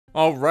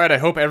All right, I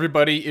hope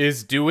everybody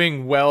is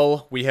doing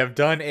well. We have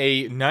done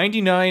a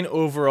 99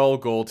 overall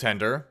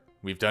goaltender.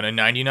 We've done a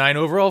 99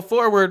 overall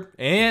forward.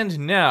 And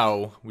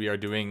now we are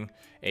doing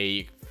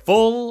a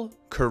full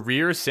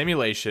career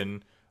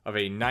simulation of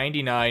a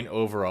 99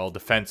 overall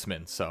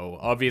defenseman. So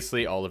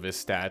obviously all of his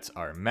stats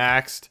are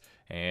maxed.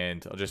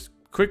 And I'll just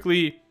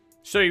quickly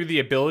show you the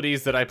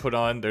abilities that I put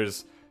on.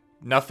 There's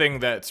nothing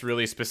that's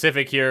really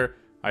specific here.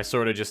 I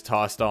sort of just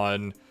tossed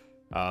on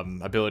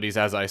abilities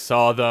as I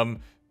saw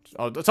them.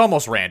 It's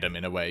almost random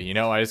in a way, you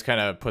know? I just kind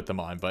of put them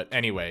on. But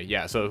anyway,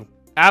 yeah, so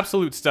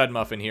absolute stud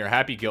muffin here.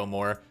 Happy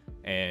Gilmore.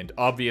 And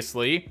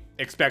obviously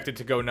expected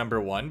to go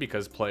 #1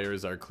 because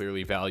players are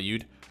clearly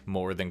valued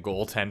more than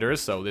goaltenders.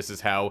 So this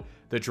is how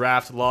the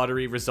draft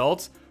lottery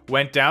results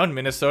went down.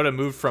 Minnesota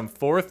moved from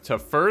 4th to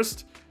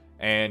 1st.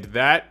 And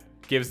that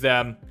gives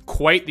them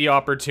quite the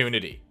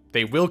opportunity.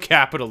 They will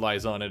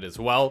capitalize on it as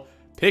well.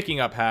 Picking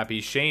up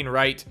Happy. Shane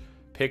Wright,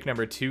 pick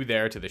 #2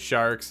 there to the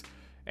Sharks.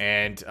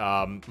 And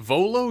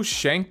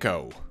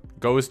Voloshenko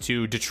goes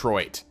to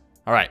Detroit.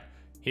 All right,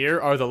 here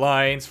are the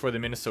lines for the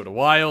Minnesota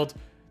Wild.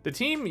 The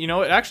team, you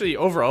know, it actually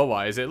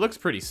overall-wise, it looks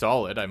pretty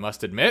solid, I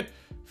must admit.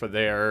 For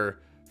their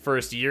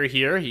first year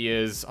here, he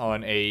is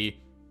on a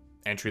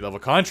entry-level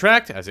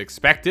contract, as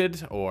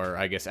expected, or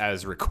I guess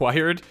as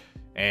required.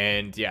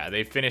 And yeah,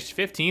 they finished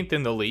 15th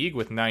in the league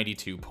with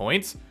 92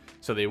 points.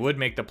 So they would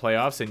make the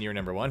playoffs in year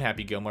 #1.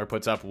 Happy Gilmore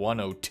puts up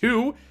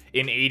 102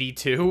 in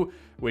 82,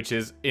 which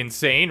is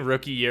insane.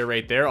 Rookie year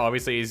right there.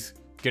 Obviously, he's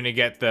going to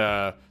get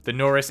the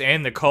Norris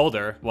and the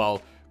Calder.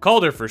 Well,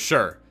 Calder for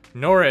sure.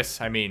 Norris,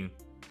 I mean,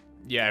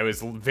 yeah, it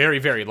was very,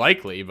 very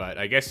likely, but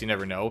I guess you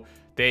never know.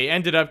 They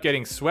ended up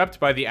getting swept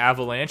by the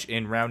Avalanche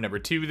in round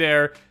 #2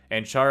 there,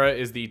 and Chara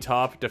is the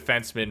top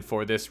defenseman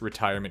for this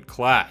retirement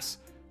class.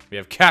 We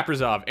have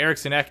Kaprizov,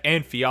 Eriksson Ek,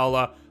 and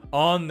Fiala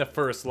on the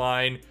first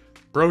line.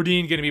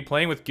 Brodin going to be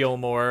playing with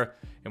Gilmore,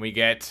 and we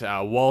get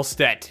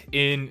Wallstedt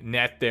in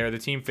net there. The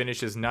team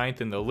finishes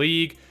 9th in the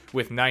league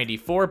with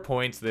 94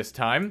 points this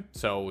time,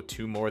 so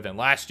 2 more than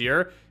last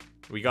year.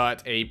 We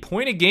got a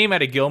point a game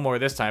out of Gilmore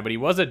this time, but he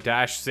was a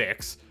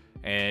 -6,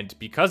 and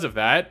because of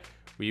that,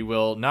 we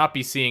will not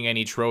be seeing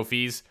any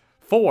trophies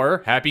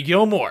for Happy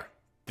Gilmore.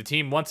 The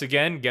team once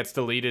again gets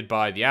deleted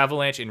by the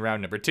Avalanche in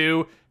round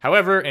 #2.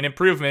 However, an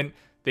improvement,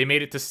 they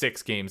made it to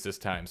 6 games this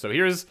time. So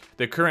here's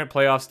the current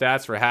playoff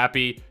stats for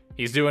Happy.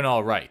 He's doing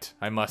all right,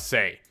 I must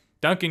say.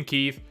 Duncan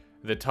Keith,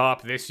 the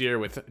top this year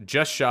with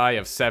just shy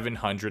of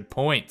 700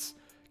 points.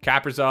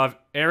 Kaprizov,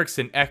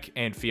 Eriksson Ek,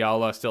 and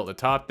Fiala still at the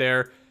top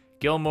there.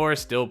 Gilmore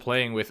still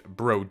playing with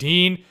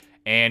Brodin,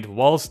 and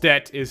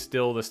Wallstedt is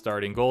still the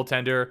starting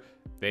goaltender.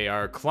 They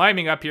are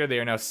climbing up here. They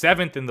are now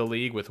 7th in the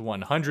league with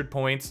 100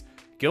 points.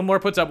 Gilmore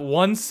puts up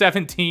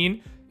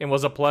 117 and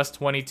was a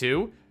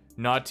 +22.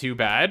 Not too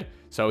bad.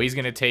 So he's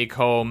going to take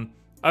home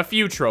a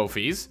few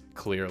trophies,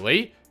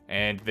 clearly.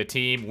 And the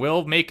team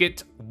will make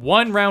it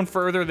 1 round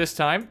further this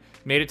time.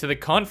 Made it to the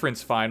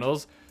conference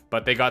finals,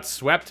 but they got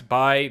swept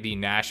by the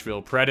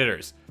Nashville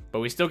Predators.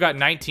 But we still got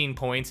 19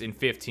 points in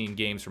 15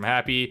 games from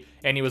Happy,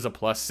 and he was a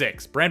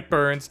 +6. Brent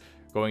Burns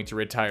going to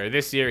retire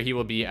this year. He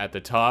will be at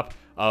the top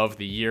of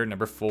the year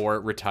 #4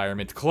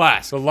 retirement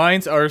class. The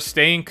lines are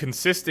staying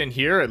consistent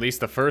here, at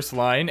least the first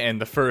line and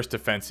the first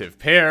defensive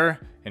pair.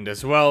 And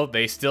as well,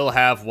 they still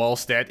have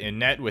Wallstedt in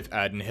net with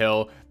Adin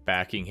Hill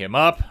backing him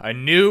up. A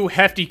new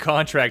hefty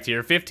contract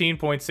here,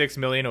 $15.6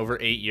 million over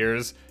 8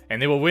 years.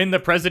 And they will win the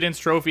President's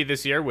Trophy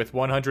this year with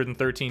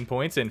 113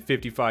 points and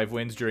 55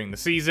 wins during the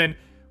season.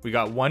 We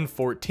got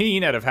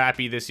 114 out of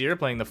Happy this year,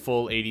 playing the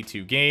full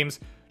 82 games.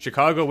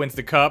 Chicago wins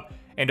the Cup.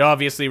 And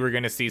obviously, we're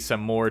going to see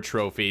some more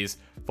trophies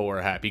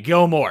for Happy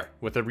Gilmore.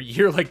 With a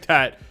year like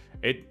that,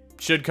 it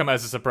should come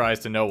as a surprise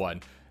to no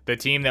one. The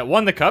team that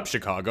won the Cup,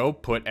 Chicago,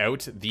 put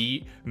out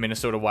the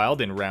Minnesota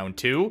Wild in round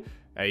 2.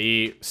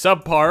 A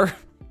subpar,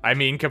 I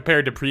mean,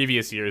 compared to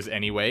previous years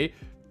anyway,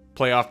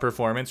 playoff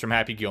performance from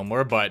Happy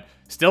Gilmore, but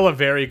still a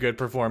very good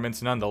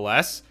performance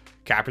nonetheless.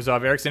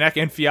 Kaprizov, Eriksson Ek,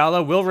 and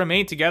Fiala will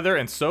remain together,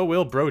 and so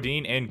will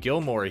Brodin and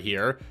Gilmore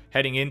here.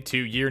 Heading into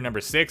year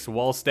 #6,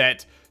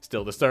 Wallstedt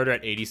still the starter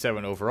at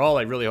 87 overall.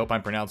 I really hope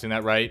I'm pronouncing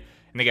that right.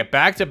 And they get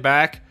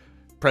back-to-back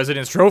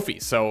President's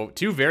Trophies. So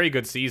 2 very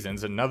good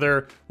seasons.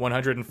 Another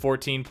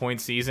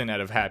 114-point season out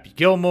of Happy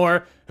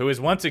Gilmore, who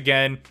is once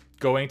again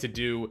going to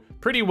do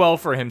pretty well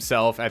for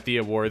himself at the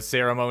awards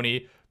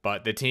ceremony.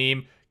 But the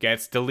team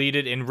gets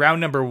deleted in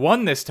round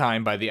 #1 this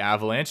time by the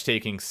Avalanche,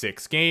 taking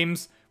 6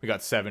 games. We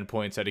got 7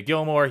 points out of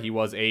Gilmore. He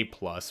was a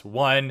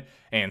 +1.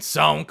 And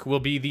Sonk will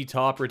be the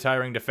top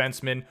retiring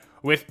defenseman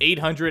with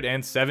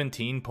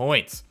 817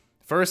 points.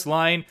 First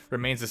line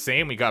remains the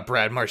same. We got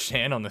Brad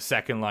Marchand on the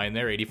second line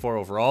there, 84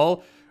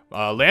 overall.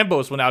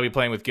 Lambos will now be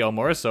playing with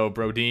Gilmore, so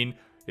Brodin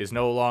is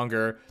no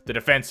longer the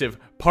defensive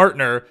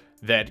partner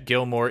that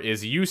Gilmore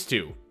is used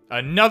to.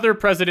 Another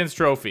President's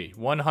Trophy,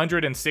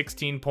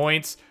 116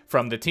 points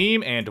from the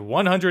team and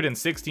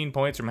 116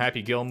 points from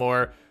Happy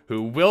Gilmore,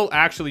 who will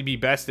actually be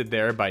bested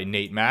there by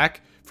Nate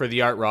Mack for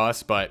the Art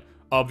Ross, but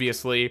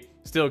obviously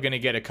still going to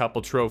get a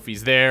couple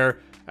trophies there.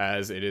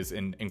 as it is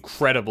an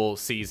incredible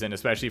season,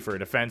 especially for a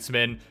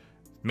defenseman.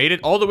 Made it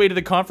all the way to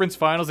the conference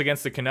finals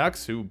against the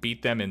Canucks, who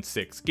beat them in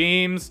 6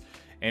 games.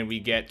 And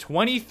we get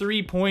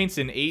 23 points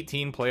in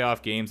 18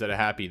 playoff games out of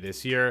Happy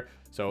this year.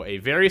 So a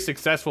very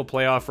successful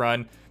playoff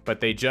run, but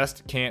they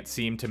just can't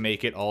seem to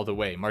make it all the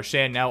way.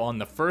 Marchand now on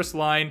the first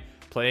line,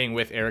 playing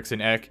with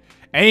Eriksson Ek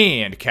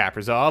and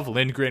Kaprizov.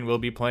 Lindgren will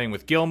be playing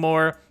with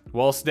Gilmore.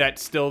 Wallstedt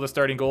still the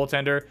starting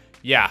goaltender.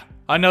 Yeah,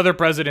 another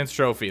President's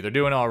Trophy. They're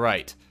doing all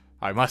right,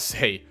 I must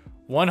say.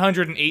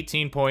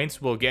 118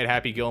 points will get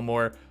Happy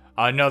Gilmore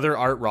another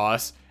Art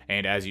Ross.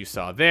 And as you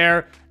saw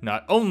there,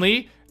 not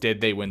only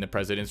did they win the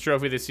President's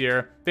Trophy this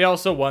year, they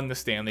also won the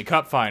Stanley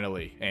Cup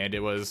finally. And it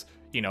was,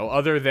 you know,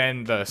 other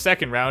than the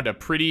second round, a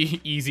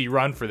pretty easy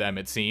run for them,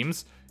 it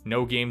seems.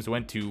 No games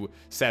went to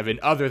 7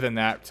 other than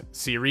that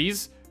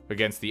series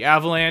against the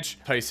Avalanche.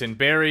 Tyson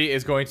Barrie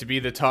is going to be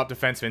the top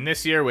defenseman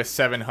this year with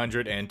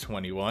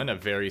 721, a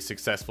very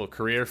successful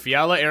career.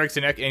 Fiala,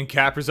 Eriksson Ek, and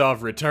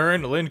Kaprizov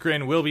return.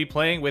 Lindgren will be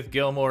playing with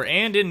Gilmore,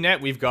 and in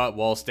net we've got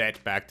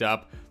Wallstedt backed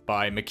up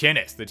by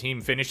McInnes. The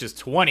team finishes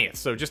 20th,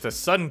 so just a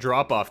sudden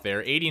drop-off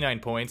there, 89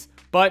 points,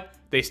 but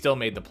they still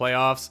made the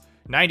playoffs.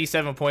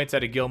 97 points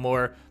out of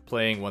Gilmore,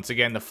 playing once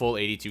again the full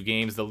 82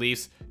 games. The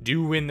Leafs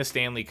do win the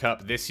Stanley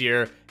Cup this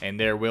year, and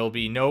there will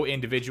be no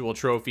individual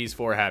trophies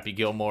for Happy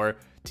Gilmore.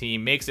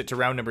 Team makes it to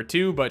round number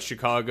 2, but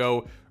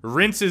Chicago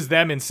rinses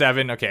them in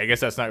 7. Okay, I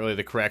guess that's not really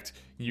the correct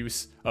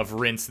use of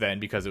rinse then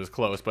because it was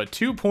close, but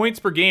 2 points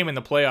per game in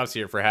the playoffs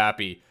here for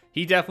Happy.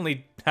 He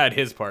definitely had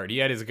his part. He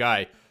had his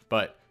guy,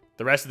 but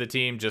the rest of the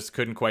team just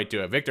couldn't quite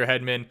do it. Victor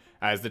Hedman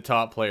as the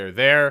top player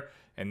there.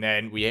 And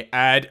then we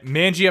add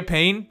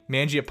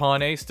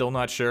Mangiapane, still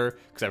not sure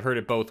because I've heard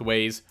it both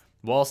ways.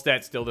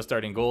 Wallstedt still the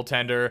starting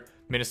goaltender.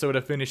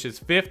 Minnesota finishes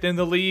 5th in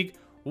the league,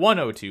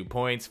 102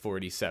 points,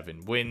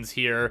 47 wins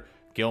here.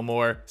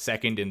 Gilmore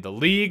second in the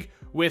league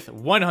with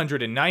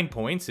 109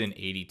 points in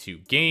 82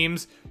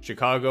 games.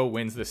 Chicago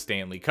wins the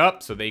Stanley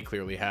Cup, so they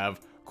clearly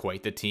have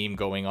quite the team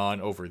going on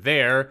over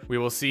there. We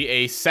will see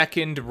a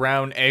second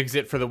round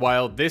exit for the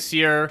Wild this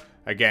year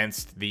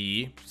against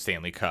the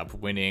Stanley Cup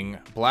winning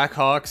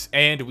Blackhawks,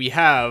 and we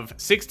have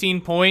 16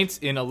 points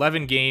in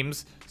 11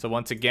 games. So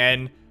once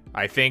again,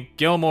 I think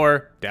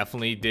Gilmore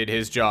definitely did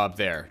his job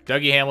there.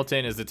 Dougie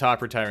Hamilton is the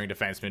top retiring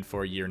defenseman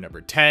for year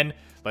number 10.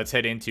 Let's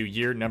head into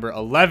year number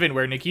 11,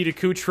 where Nikita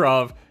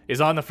Kucherov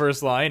is on the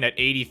first line at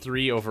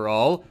 83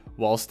 overall.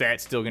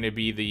 Wallstedt still going to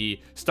be the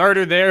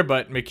starter there,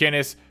 but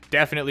McInnes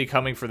definitely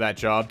coming for that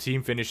job.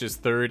 Team finishes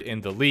 3rd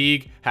in the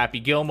league. Happy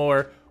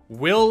Gilmore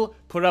will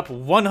put up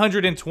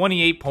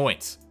 128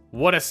 points.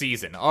 What a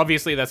season.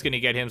 Obviously, that's going to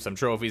get him some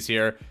trophies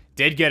here.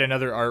 Did get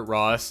another Art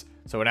Ross,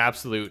 so an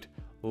absolute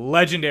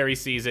legendary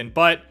season,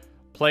 but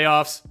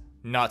playoffs,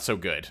 not so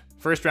good.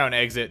 First round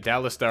exit,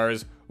 Dallas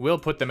Stars will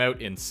put them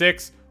out in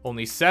 6.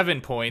 Only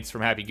 7 points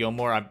from Happy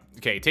Gilmore.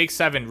 Okay, take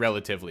 7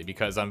 relatively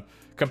because I'm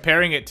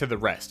comparing it to the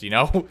rest, you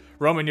know?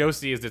 Roman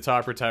Josi is the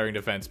top retiring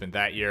defenseman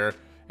that year.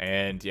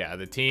 And yeah,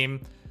 the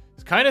team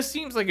kind of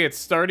seems like it's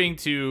starting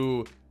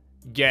to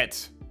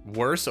get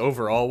worse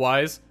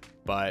overall-wise,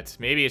 but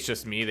maybe it's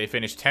just me. They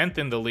finished 10th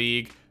in the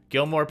league.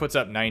 Gilmore puts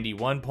up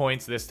 91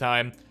 points this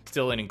time.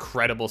 Still an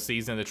incredible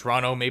season. The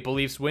Toronto Maple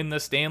Leafs win the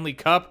Stanley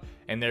Cup,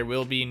 and there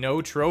will be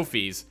no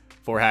trophies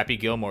for Happy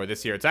Gilmore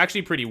this year. It's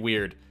actually pretty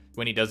weird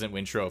when he doesn't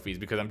win trophies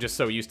because I'm just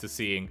so used to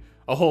seeing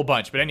a whole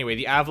bunch. But anyway,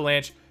 the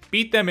Avalanche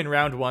beat them in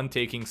round 1,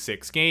 taking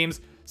 6 games.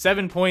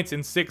 7 points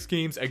in 6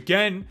 games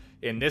again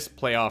in this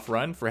playoff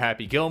run for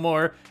Happy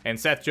Gilmore, and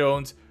Seth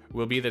Jones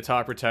will be the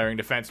top retiring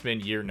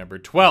defenseman year number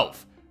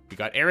 12. We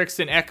got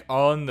Eriksson Ek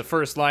on the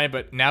first line,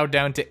 but now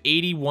down to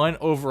 81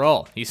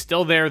 overall. He's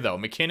still there, though.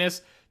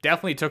 McInnes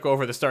definitely took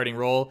over the starting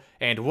role,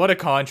 and what a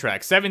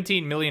contract.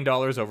 $17 million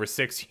over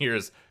 6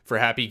 years for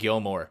Happy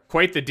Gilmore.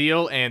 Quite the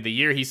deal, and the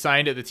year he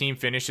signed it, the team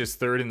finishes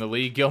 3rd in the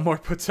league. Gilmore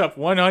puts up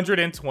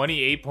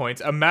 128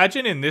 points.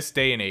 Imagine in this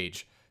day and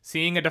age,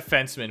 seeing a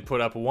defenseman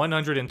put up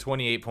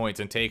 128 points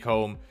and take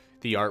home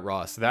the Art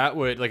Ross. That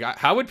would, like,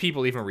 how would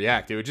people even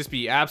react? It would just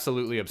be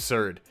absolutely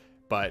absurd.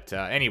 But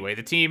anyway,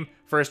 the team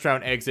first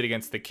round exit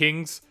against the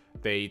Kings.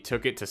 They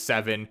took it to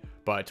 7,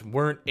 but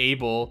weren't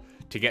able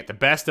to get the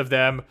best of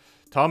them.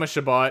 Thomas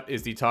Chabot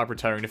is the top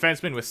retiring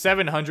defenseman with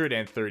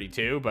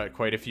 732, but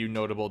quite a few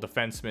notable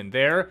defensemen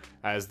there,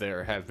 as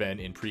there have been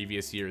in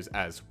previous years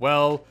as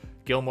well.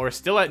 Gilmore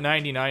still at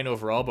 99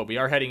 overall, but we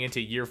are heading into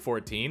year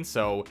 14,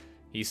 so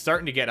he's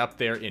starting to get up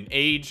there in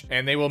age,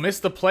 and they will miss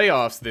the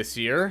playoffs this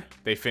year.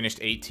 They finished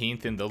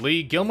 18th in the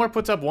league. Gilmore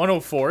puts up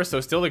 104, so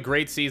still a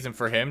great season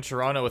for him.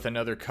 Toronto with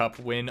another cup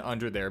win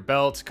under their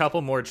belt.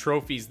 Couple more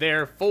trophies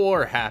there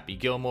for Happy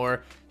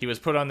Gilmore. He was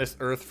put on this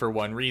earth for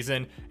one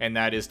reason, and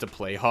that is to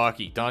play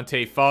hockey.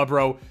 Dante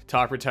Fabro,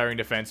 top retiring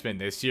defenseman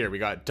this year. We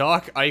got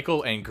Doc,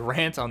 Eichel, and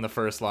Grant on the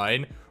first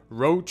line.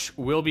 Roach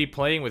will be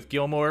playing with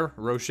Gilmore.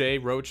 Roach,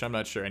 I'm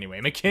not sure.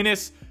 Anyway,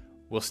 McInnes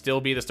will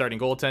still be the starting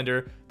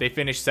goaltender. They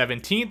finished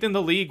 17th in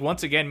the league,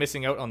 once again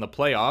missing out on the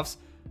playoffs.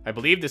 I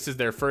believe this is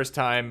their first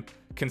time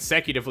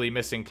consecutively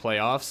missing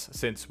playoffs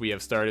since we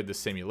have started the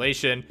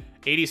simulation.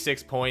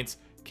 86 points,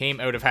 came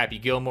out of Happy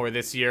Gilmore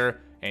this year,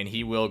 and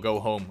he will go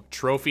home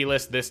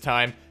trophyless this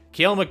time.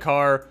 Cale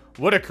Makar,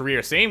 what a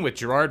career. Same with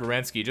Gerard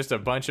Werenski, just a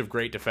bunch of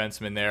great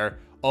defensemen there.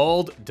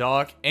 Ald,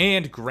 Doc,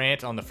 and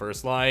Grant on the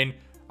first line.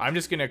 I'm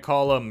just going to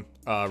call him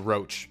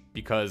Roach,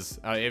 because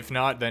if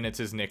not, then it's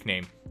his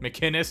nickname.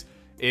 McInnes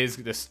is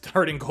the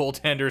starting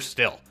goaltender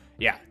still.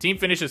 Yeah, team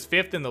finishes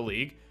 5th in the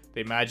league.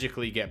 They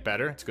magically get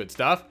better. It's good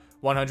stuff.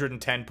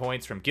 110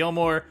 points from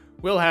Gilmore.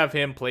 We'll have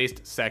him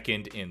placed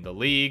 2nd in the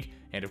league.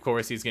 And of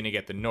course, he's going to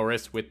get the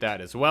Norris with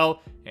that as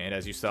well. And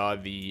as you saw,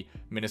 the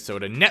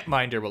Minnesota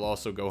netminder will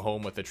also go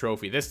home with the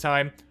trophy this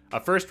time. A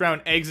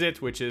first-round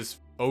exit, which is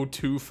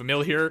too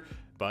familiar,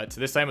 but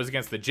this time it was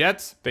against the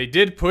Jets. They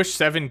did push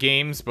 7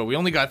 games, but we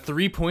only got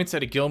 3 points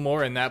out of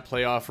Gilmore in that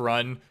playoff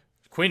run.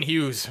 Quinn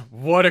Hughes,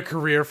 what a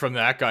career from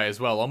that guy as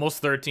well.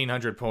 Almost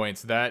 1,300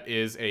 points. That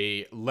is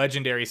a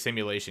legendary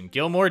simulation.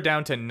 Gilmore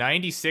down to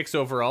 96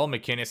 overall.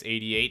 McInnes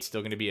 88,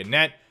 still going to be a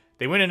net.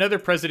 They win another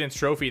President's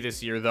Trophy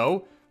this year,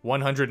 though.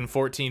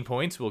 114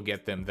 points will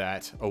get them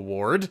that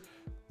award.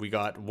 We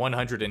got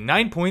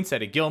 109 points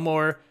out of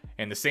Gilmore,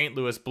 and the St.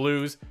 Louis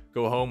Blues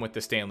go home with the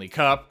Stanley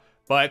Cup.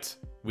 But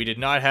we did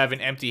not have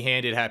an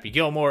empty-handed Happy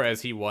Gilmore,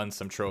 as he won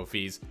some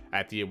trophies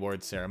at the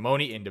award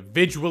ceremony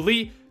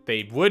individually.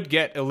 They would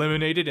get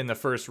eliminated in the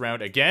first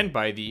round again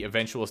by the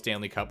eventual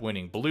Stanley Cup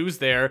winning Blues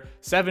there.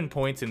 7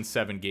 points in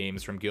 7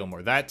 games from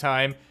Gilmore that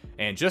time.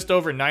 And just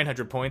over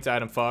 900 points,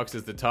 Adam Fox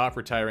is the top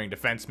retiring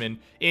defenseman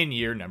in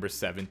year number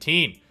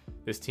 17.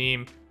 This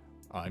team,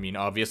 I mean,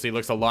 obviously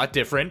looks a lot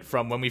different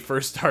from when we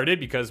first started,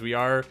 because we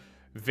are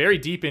very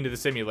deep into the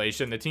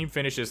simulation. The team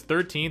finishes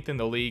 13th in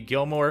the league.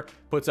 Gilmore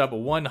puts up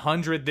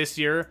 100 this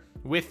year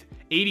with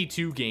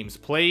 82 games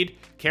played.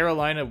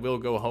 Carolina will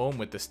go home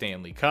with the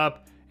Stanley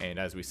Cup. And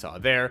as we saw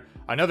there,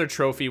 another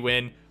trophy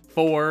win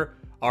for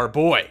our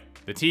boy.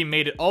 The team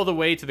made it all the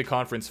way to the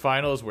conference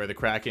finals, where the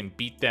Kraken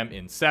beat them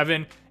in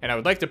 7. And I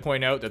would like to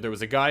point out that there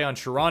was a guy on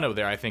Toronto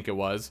there, I think it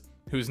was,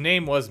 whose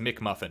name was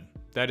McMuffin.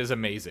 That is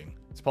amazing.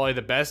 It's probably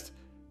the best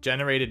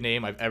generated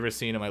name I've ever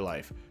seen in my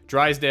life.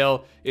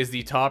 Drysdale is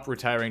the top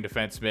retiring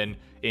defenseman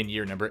in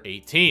year number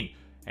 18.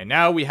 And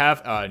now we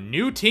have a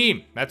new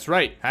team. That's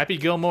right. Happy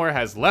Gilmore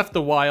has left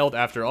the Wild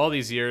after all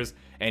these years,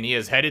 and he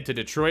is headed to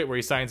Detroit, where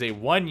he signs a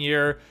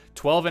 1-year,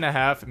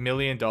 $12.5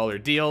 million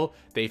deal.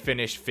 They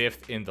finish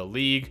 5th in the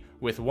league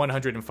with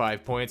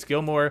 105 points.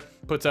 Gilmore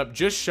puts up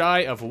just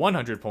shy of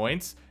 100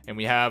 points, and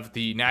we have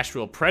the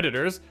Nashville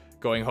Predators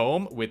going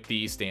home with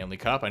the Stanley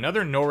Cup.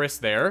 Another Norris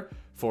there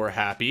for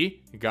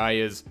Happy. The guy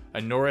is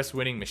a Norris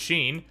winning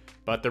machine.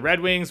 But the Red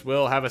Wings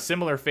will have a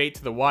similar fate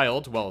to the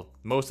Wild, well,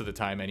 most of the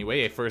time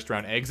anyway, a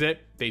first-round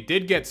exit. They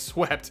did get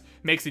swept,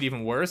 makes it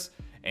even worse,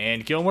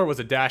 and Gilmore was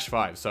a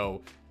 -5,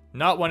 so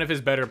not one of his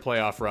better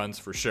playoff runs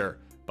for sure,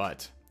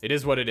 but it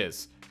is what it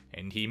is.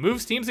 And he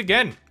moves teams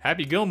again.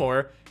 Happy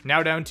Gilmore,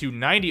 now down to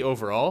 90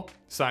 overall,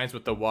 signs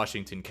with the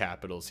Washington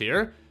Capitals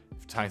here.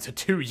 Signs a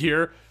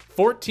 2-year,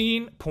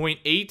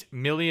 $14.8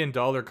 million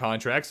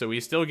contract, so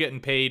he's still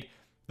getting paid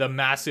the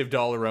massive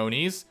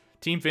dollaronis.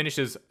 Team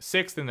finishes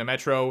 6th in the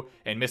Metro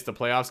and missed the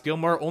playoffs.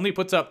 Gilmore only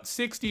puts up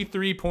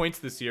 63 points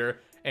this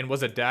year and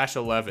was a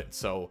 -11.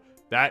 So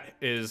that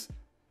is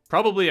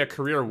probably a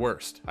career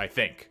worst, I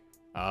think.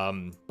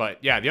 But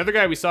yeah, the other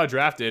guy we saw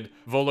drafted,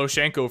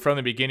 Voloshenko, from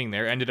the beginning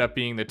there, ended up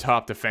being the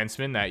top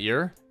defenseman that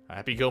year.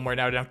 Happy Gilmore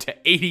now down to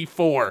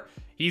 84.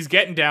 He's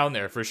getting down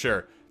there for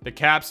sure. The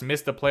Caps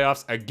missed the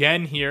playoffs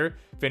again here,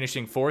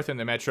 finishing 4th in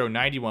the Metro,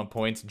 91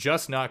 points,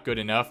 just not good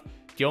enough.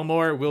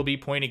 Gilmore will be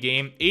point a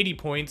game, 80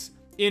 points.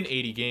 In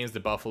 80 games, the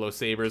Buffalo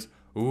Sabres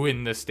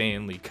win the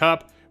Stanley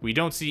Cup. We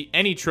don't see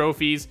any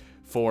trophies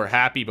for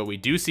Happy, but we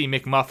do see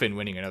McMuffin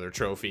winning another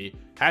trophy.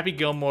 Happy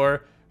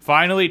Gilmore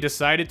finally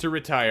decided to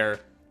retire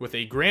with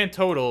a grand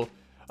total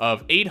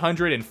of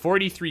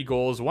 843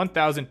 goals,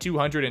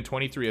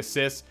 1,223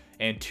 assists,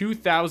 and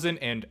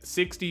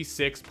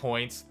 2,066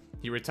 points.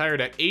 He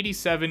retired at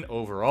 87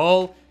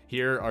 overall.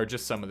 Here are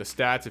just some of the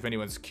stats, if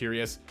anyone's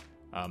curious.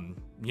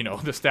 You know,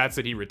 the stats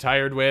that he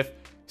retired with.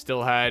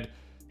 Still had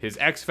his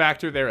X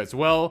Factor there as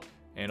well,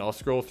 and I'll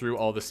scroll through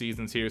all the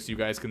seasons here so you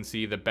guys can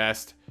see the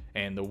best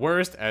and the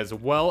worst, as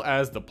well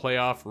as the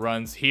playoff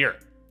runs here.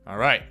 All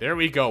right, there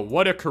we go.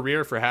 What a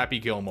career for Happy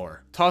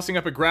Gilmore. Tossing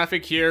up a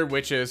graphic here,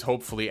 which is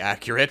hopefully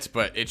accurate,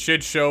 but it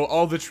should show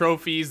all the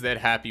trophies that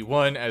Happy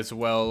won, as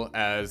well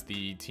as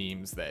the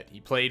teams that he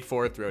played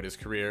for throughout his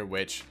career,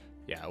 which,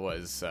 yeah,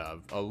 was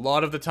a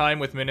lot of the time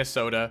with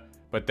Minnesota,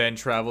 but then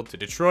traveled to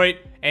Detroit,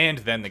 and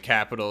then the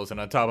Capitals, and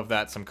on top of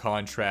that, some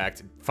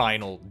contract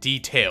final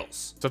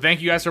details. So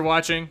thank you guys for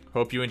watching,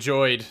 hope you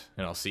enjoyed,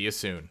 and I'll see you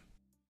soon.